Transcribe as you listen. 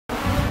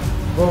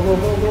בוא, בוא,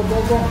 בוא, בוא,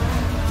 בוא, בוא.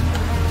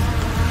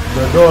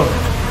 גדול.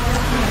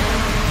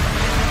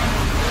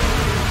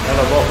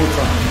 יאללה, בוא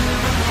החוצה.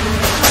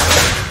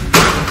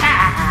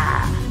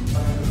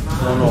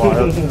 לא נורא,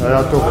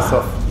 היה טוב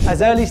אסף.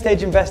 As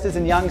early-stage investors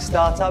in young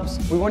startups,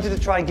 we wanted to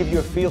try and give you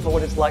a feel for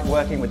what it's like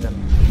working with them.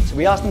 So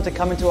we asked them to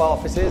come into our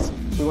offices.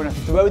 We want to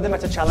throw them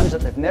at a challenge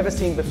that they've never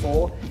seen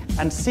before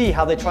and see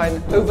how they try and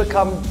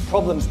overcome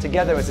problems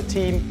together as a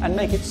team and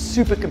make it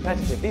super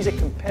competitive. These are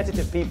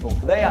competitive people.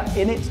 They are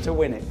in it to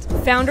win it.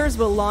 Founders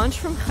will launch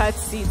from Hetz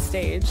seed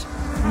stage,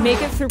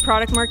 make it through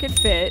product market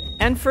fit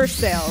and first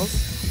sales,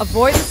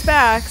 avoid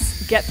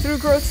SPACs, get through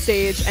growth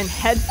stage, and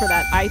head for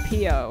that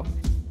IPO.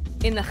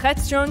 In the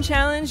Hetz Drone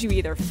Challenge, you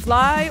either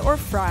fly or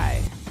fry.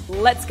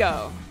 Let's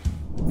go.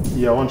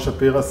 Yaron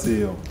Shapira,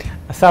 CEO.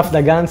 Assaf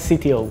Dagan,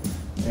 CTO.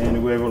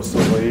 And we have also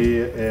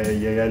Roie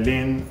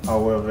Yellin,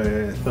 our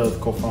third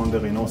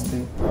co-founder in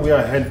Austin. We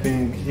are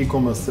helping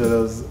e-commerce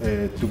sellers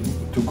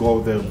to grow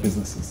their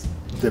businesses.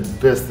 The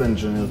best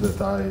engineer that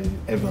I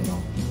ever know.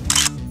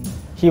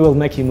 He will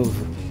make you move.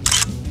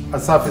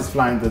 Assaf is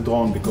flying the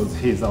drone because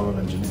he is our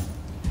engineer.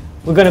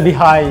 We're going to be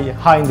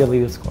high in the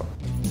leader score.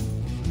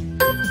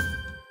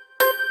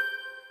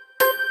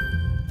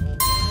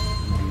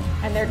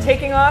 And they're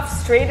taking off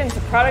straight into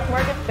product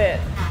market fit.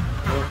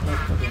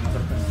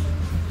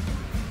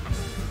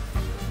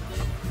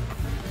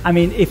 I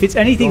mean, if it's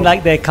anything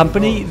like their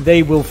company,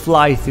 they will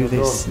fly through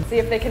this. See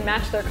if they can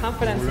match their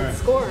confidence and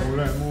score.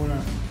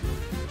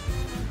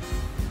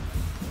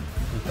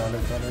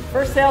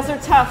 First sales are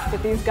tough,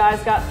 but these guys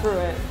got through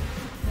it.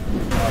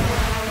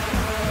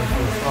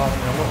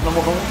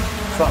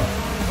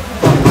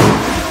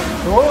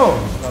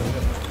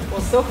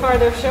 Well, so far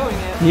they're showing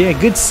it. Yeah,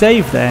 good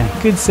save there.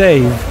 Good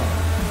save.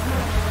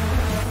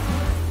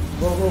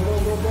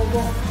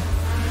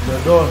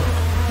 גדול.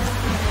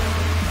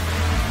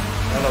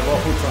 יאללה, בוא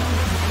החוצה.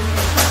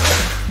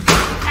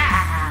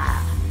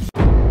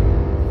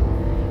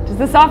 Does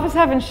this office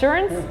have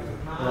insurance?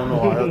 לא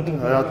נורא,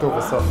 היה טוב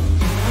אסף.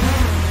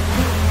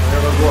 היה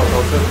רגוע, אתה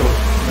עושה טוב.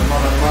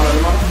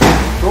 למעלה.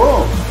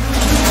 טוב!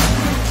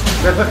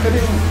 לך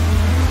קדימה.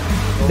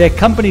 Their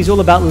company is all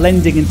about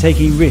lending and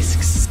taking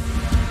risks.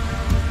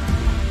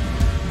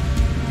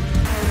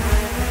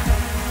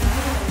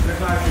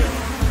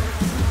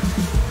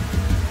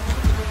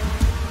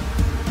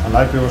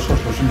 עליי פירושו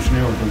 30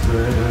 שניות, אז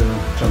זה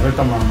שווה את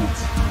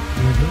המאמץ.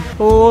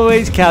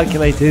 Always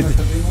calculated.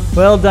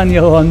 Well done,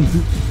 Yaron.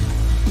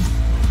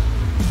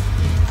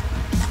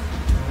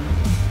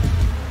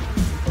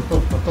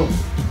 אתה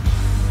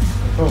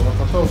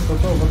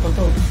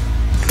טוב.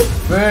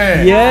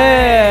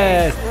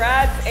 Yes!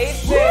 Congrats,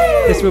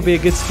 8-6! This will be a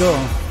good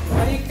score.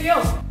 How do you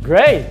feel?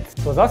 Great.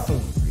 It was awesome.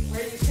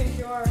 Where do you think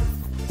you are?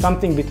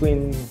 Something between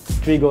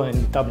Trigo and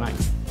Top 9.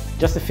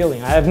 Just a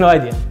feeling. I have no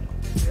idea.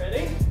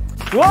 Ready?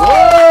 Whoa!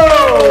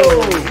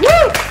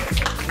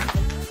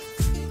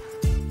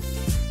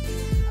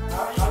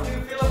 How do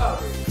you feel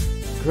about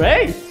it?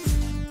 Great.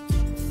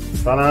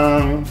 Ta-da!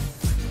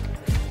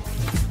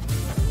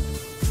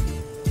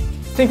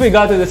 I think we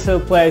got to the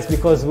third place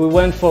because we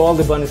went for all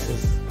the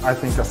bonuses. I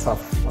think Assaf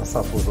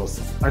was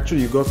awesome.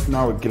 Actually, you got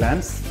now a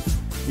glance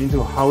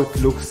into how it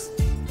looks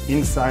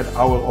inside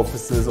our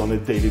offices on a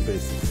daily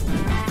basis.